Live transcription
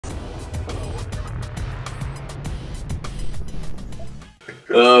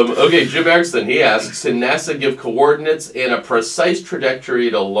Okay, Jim Erickson, he asks, can NASA give coordinates and a precise trajectory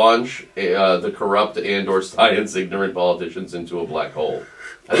to launch the corrupt and or science-ignorant politicians into a black hole?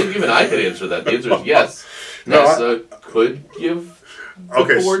 I think even I could answer that. The answer is yes. NASA could give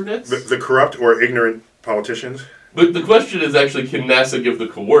the coordinates. The corrupt or ignorant politicians? But the question is actually, can NASA give the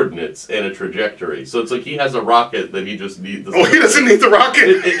coordinates and a trajectory? So it's like he has a rocket that he just needs. Oh, he doesn't need the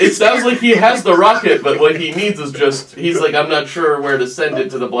rocket! It sounds like he has the rocket, but what he needs is just, he's like, I'm not sure where to send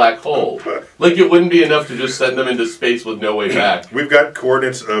it to the black hole. Like, it wouldn't be enough to just send them into space with no way back. We've got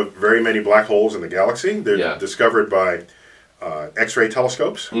coordinates of very many black holes in the galaxy. They're discovered by X-ray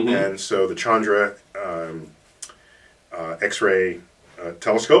telescopes, and so the Chandra X-ray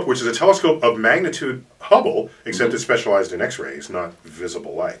telescope, which is a telescope of magnitude Hubble, except it's specialized in X-rays, not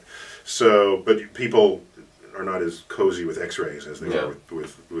visible light. So, but people are not as cozy with X-rays as they are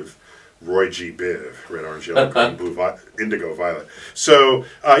with Roy G. Biv, red, orange, yellow, green, blue, indigo, violet. So,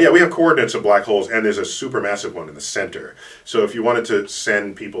 yeah, we have coordinates of black holes, and there's a supermassive one in the center. So if you wanted to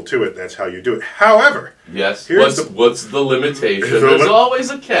send people to it, that's how you do it. However, yes, what's the limitation? There's always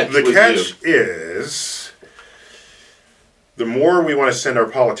a catch. The catch is, the more we want to send our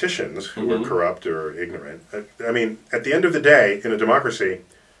politicians who are corrupt or ignorant, I mean, at the end of the day, in a democracy,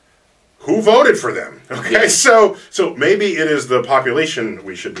 who voted for them? Okay, so maybe it is the population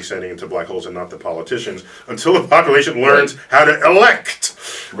we should be sending into black holes and not the politicians, until the population learns how to elect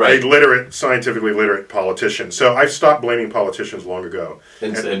a literate, scientifically literate politician. So I've stopped blaming politicians long ago.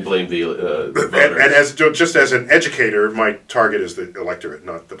 And blame the voters. And as just as an educator, my target is the electorate,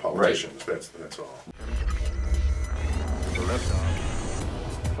 not the politicians. That's all. Left arm.